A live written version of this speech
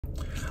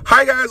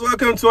Hi guys,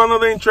 welcome to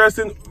another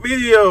interesting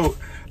video.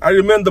 I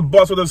remain the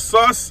boss with the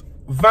sauce,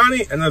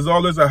 Vanny, and as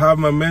always I have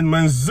my man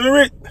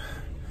Manzurit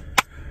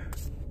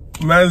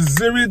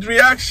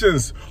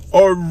reactions.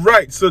 All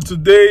right, so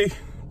today,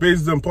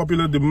 based on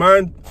popular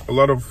demand, a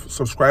lot of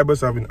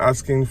subscribers have been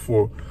asking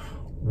for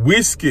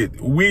Wizkid.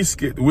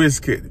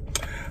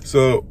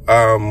 So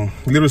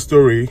little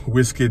story,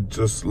 Wizkid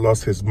just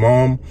lost his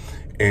mom,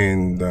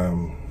 and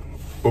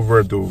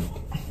over the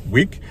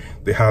week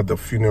they had the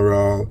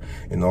funeral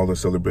and all the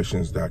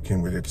celebrations that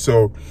came with it.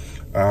 So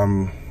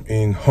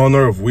in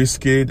honor of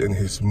Wizkid and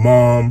his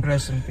mom,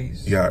 rest in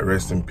peace. Yeah,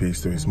 rest in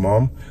peace to his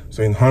mom.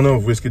 So in honor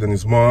of Wizkid and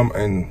his mom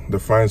and the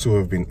fans who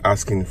have been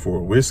asking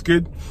for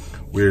Wizkid,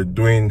 we're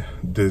doing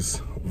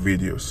this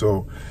video.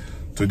 So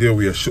today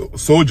we are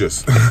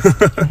soldiers.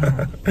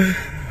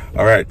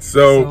 All right,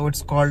 so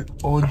it's called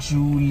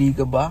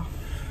Ojuelegba.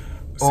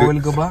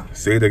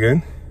 Say it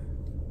again.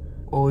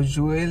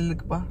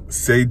 Ojuelegba.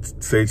 Say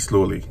it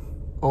slowly.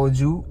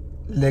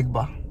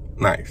 Ojuelegba.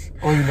 Nice.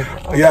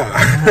 Ojuelegba. Okay.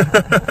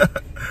 Yeah.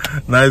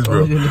 Nice,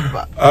 bro.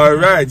 All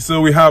right,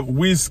 so we have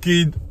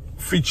Wizkid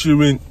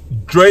featuring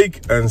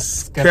Drake and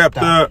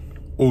Skepta,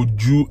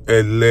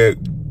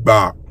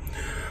 Ojuelegba.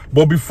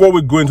 But before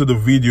we go into the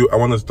video, I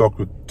want to talk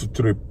with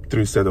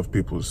three set of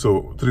people.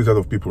 So three set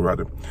of people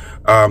rather.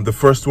 The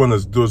first one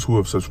is those who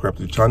have subscribed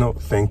to the channel.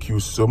 Thank you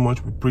so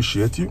much. We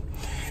appreciate you.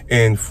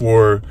 And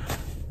for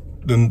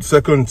the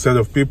second set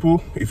of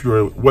people, if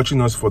you're watching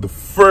us for the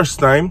first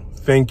time,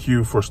 thank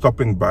you for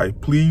stopping by.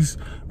 Please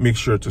make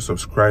sure to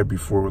subscribe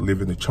before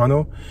leaving the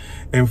channel.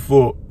 And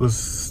for the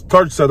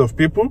third set of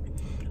people,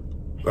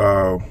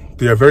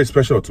 they are very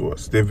special to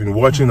us. They've been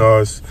watching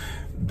us.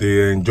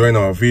 They're enjoying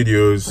our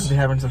videos. But they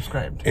haven't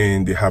subscribed.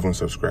 And they haven't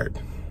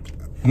subscribed.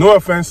 No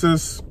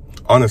offenses,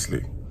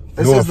 honestly.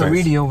 This is the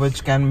video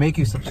which can make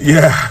you subscribe.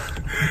 Yeah.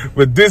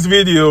 But this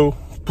video,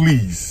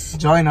 please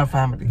join our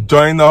family.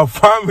 Join our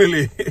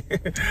family.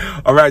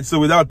 All right, so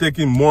without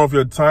taking more of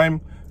your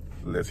time,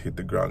 let's hit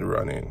the ground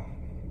running.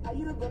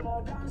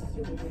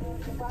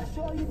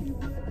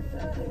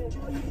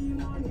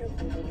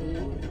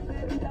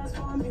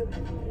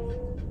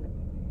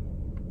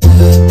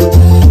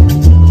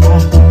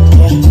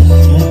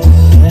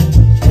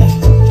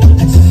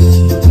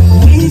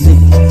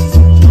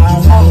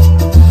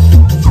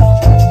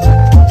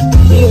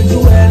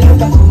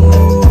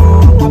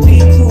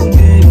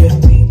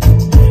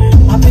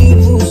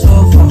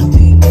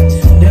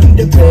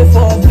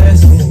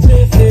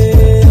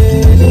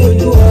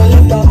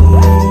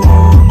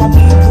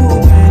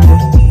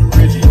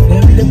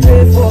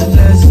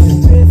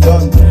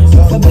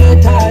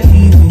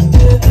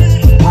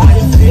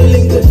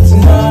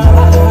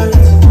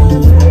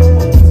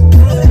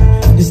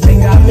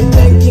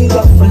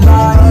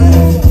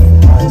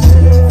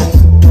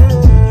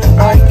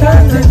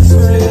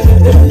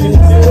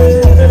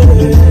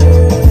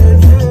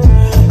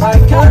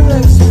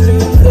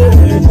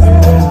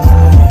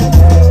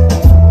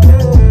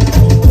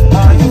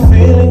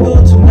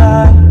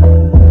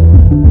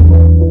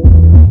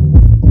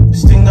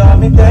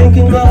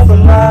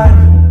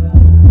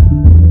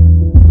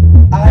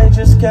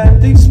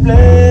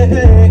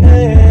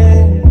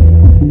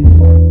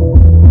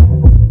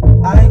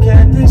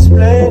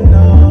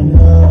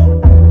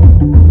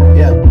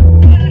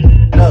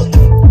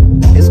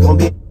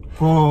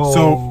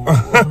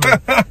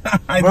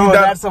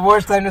 That's the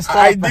worst time to stop.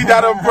 I did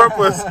that on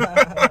purpose.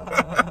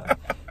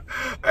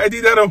 I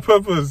did that on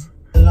purpose.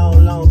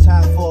 Long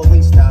time before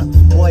we stop.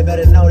 Boy,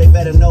 they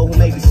better know who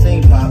made the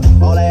scene pop.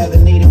 All I ever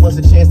needed was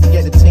a chance to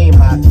get the team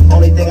hot.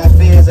 Only thing I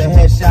fear is a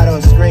headshot or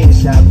a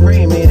screenshot.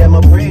 Bring me, them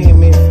a bring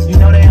me. You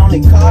know they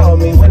only call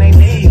me when they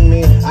need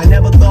me. I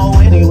never go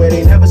anywhere,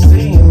 they never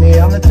see me.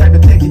 I'm the type to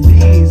take it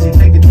easy,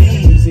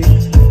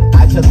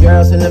 I took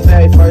girls in the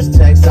very first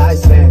text I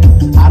sent.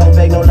 I don't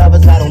beg no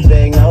lovers, I don't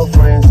beg no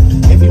friends.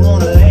 If you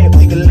wanna live,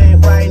 we can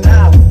live right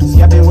now.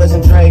 Skepta, Wiz,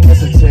 and Drake,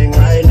 it's a thing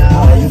right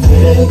now. Are you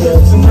feeling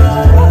good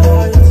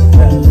tonight?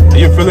 Are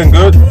you feeling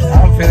good?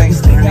 I'm feeling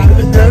stinky.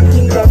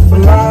 For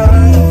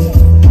life.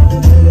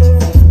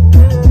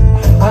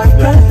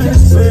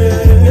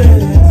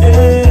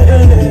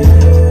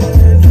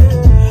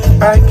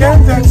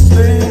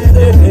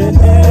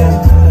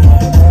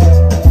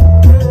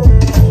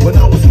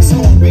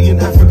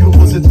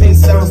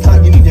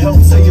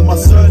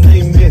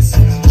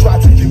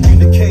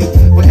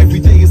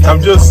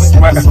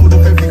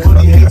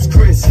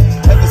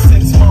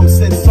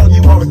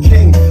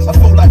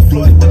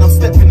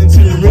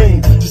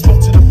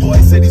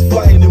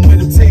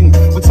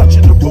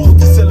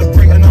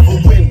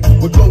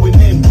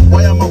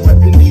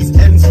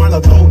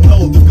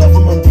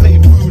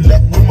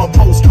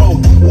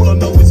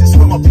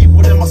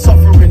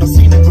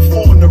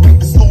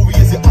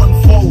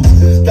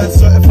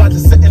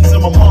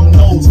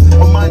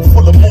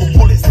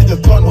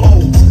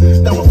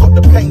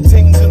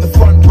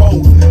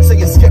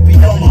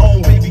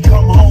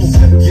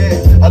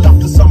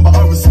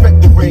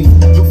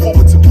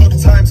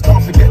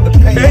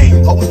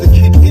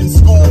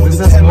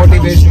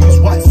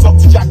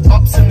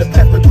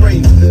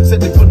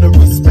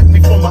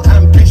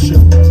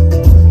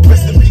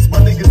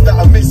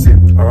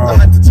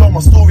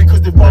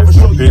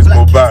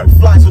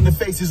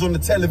 faces on the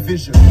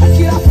television.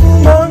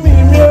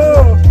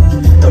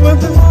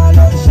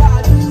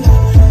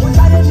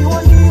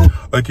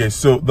 Okay,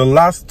 so the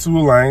last two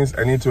lines,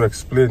 I need to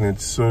explain it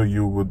so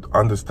you would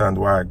understand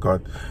why I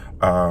got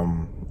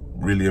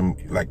really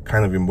like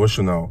kind of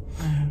emotional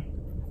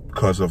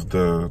because of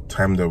the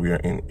time that we are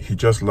in. He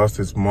just lost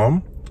his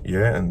mom,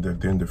 yeah, and they're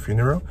doing the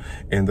funeral.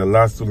 And the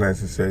last two lines,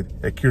 he said,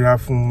 Ekira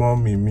fun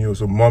mommy mi.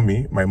 So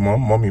mommy, my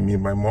mom, mommy me,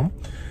 my mom.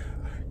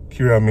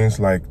 Kira means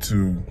like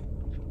to,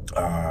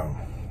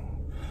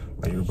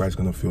 everybody's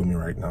gonna feel me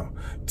right now.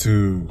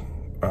 To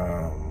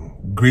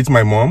greet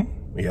my mom,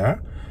 yeah.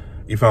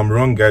 If I'm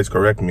wrong, guys,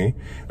 correct me.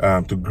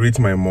 To greet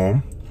my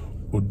mom.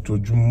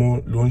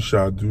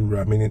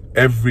 Meaning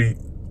every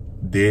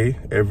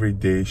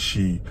day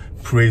she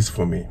prays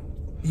for me.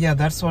 Yeah,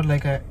 that's what,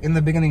 like, in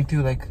the beginning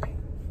too, like,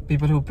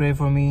 people who pray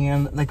for me,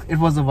 and like it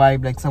was a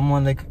vibe, like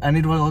someone, like, and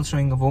it was also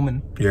showing a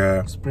woman,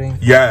 yeah, praying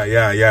for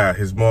yeah,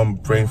 his mom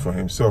praying for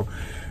him. So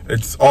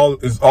it's all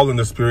in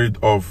the spirit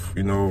of,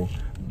 you know,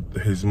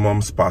 his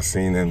mom's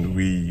passing, and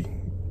we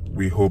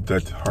hope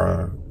that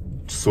her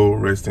soul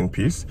rest in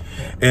peace.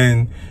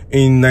 And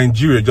in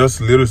Nigeria, just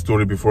a little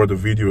story before the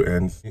video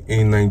ends.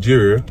 In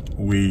Nigeria,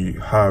 we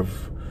have,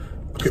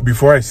 okay,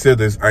 before I say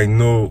this, I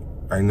know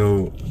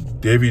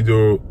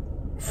Davido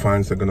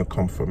fans are gonna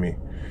come for me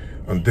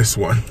on this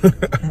one.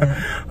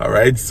 All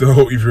right,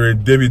 so if you're a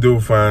Davido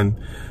fan,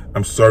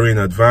 I'm sorry in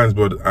advance,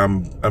 but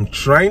I'm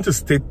trying to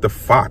state the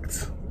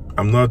fact.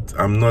 I'm not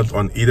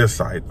on either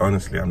side.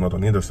 Honestly, I'm not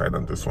on either side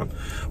on this one.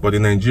 But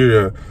in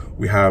Nigeria,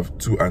 we have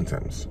two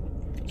anthems.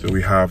 So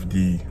we have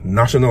the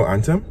national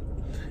anthem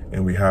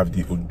and we have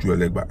the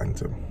Ojuelegba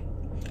anthem.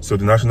 So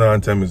the national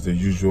anthem is the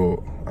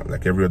usual,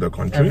 like every other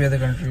country. Every other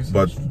country.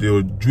 But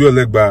the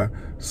Ojuelegba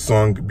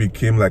song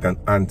became like an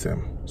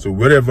anthem. So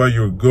wherever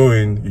you're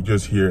going, you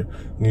just hear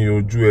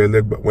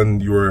Ojuelegba. When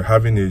you're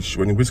having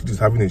when Wizkid is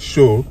having a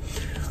show,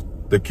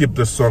 they keep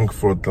the song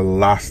for the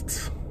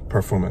last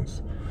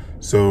performance.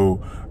 So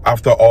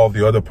after all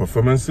the other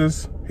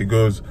performances, he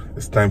goes,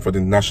 it's time for the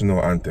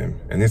national anthem.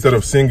 And instead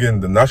of singing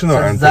the national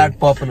anthem, it's that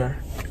popular.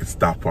 It's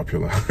that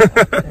popular.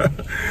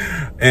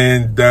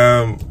 And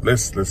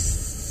let's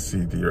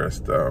see the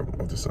rest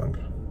of the song.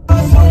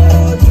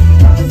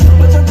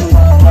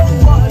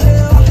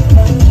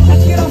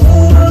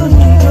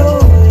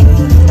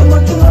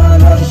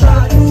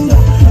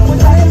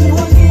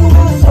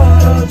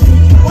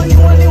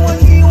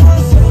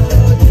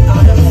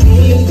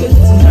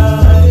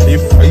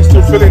 Are you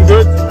still feeling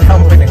good?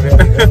 I'm feeling really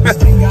good.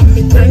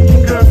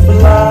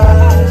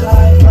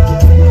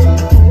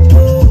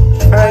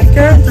 I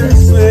can't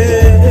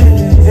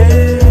explain.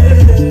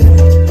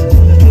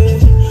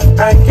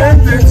 I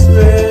can't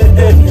explain.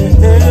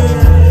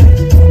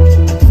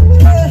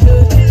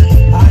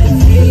 I'm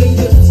feeling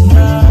good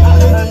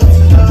tonight.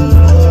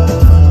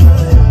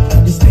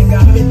 This thing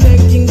got me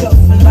thinking of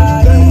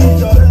life.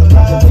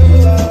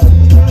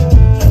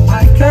 I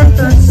can't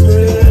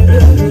explain.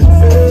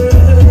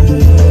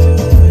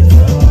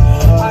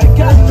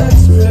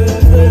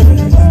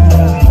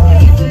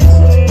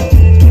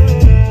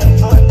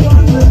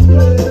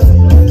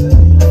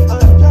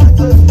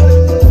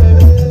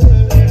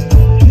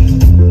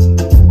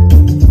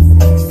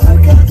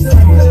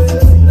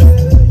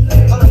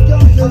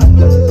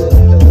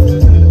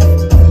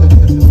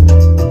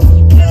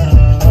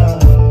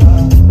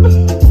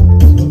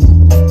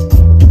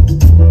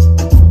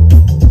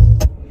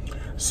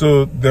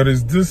 So there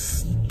is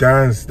this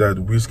dance that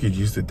Wizkid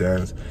used to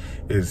dance.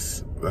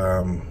 Is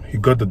he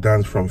got the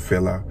dance from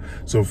Fela.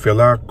 So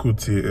Fela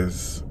Kuti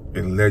is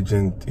a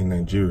legend in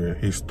Nigeria.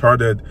 He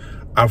started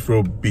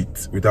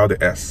Afrobeats without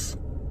the S.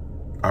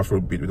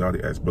 Afrobeat without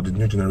the S. But the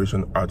new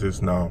generation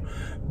artists now,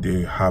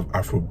 they have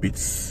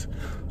Afrobeats.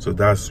 So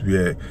that's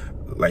where,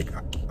 like,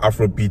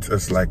 Afrobeats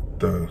is like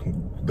the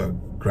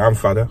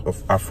grandfather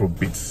of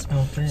Afrobeats.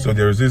 Okay. So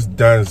there is this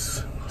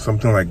dance,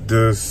 something like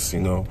this,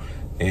 you know,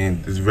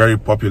 and it's very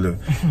popular.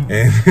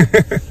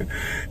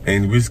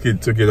 and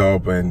Wizkid took it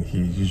up, and he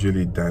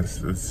usually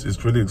dances.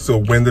 It's really, so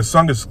when the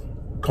song is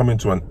coming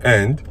to an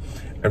end,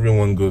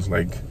 everyone goes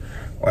like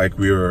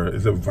we're,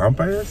 is it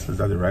vampires? Is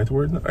that the right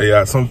word?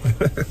 Yeah, something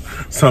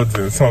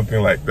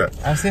like that.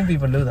 I've seen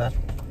people do that.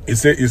 You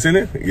seen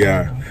it?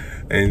 Yeah.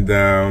 And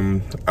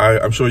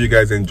I'm sure you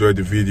guys enjoyed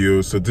the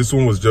video. So this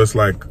one was just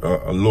like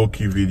a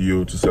low-key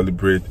video to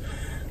celebrate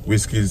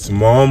Wizkid's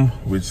mom,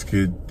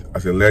 Wizkid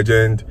as a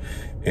legend,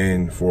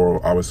 and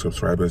for our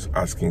subscribers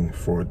asking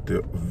for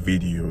the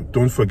video.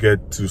 Don't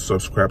forget to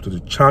subscribe to the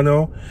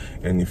channel,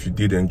 and if you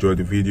did enjoy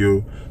the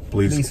video,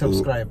 please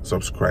subscribe.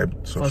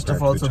 First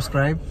of all,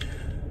 subscribe,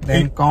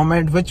 then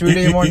comment which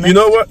video you want next.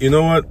 You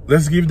know what,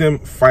 let's give them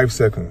 5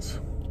 seconds,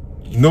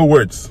 no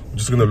words, I'm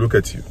just gonna look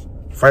at you.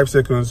 5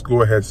 seconds,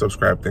 go ahead,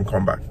 subscribe, then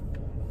come back.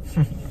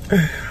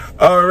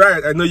 All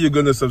right, I know you're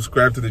gonna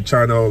subscribe to the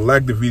channel,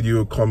 like the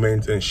video,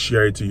 comment, and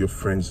share it to your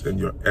friends and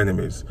your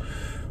enemies.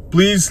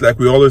 Please, like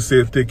we always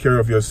say, take care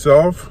of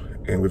yourself.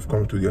 And we've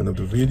come to the end of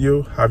the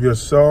video. Have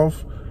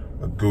yourself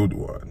a good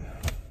one.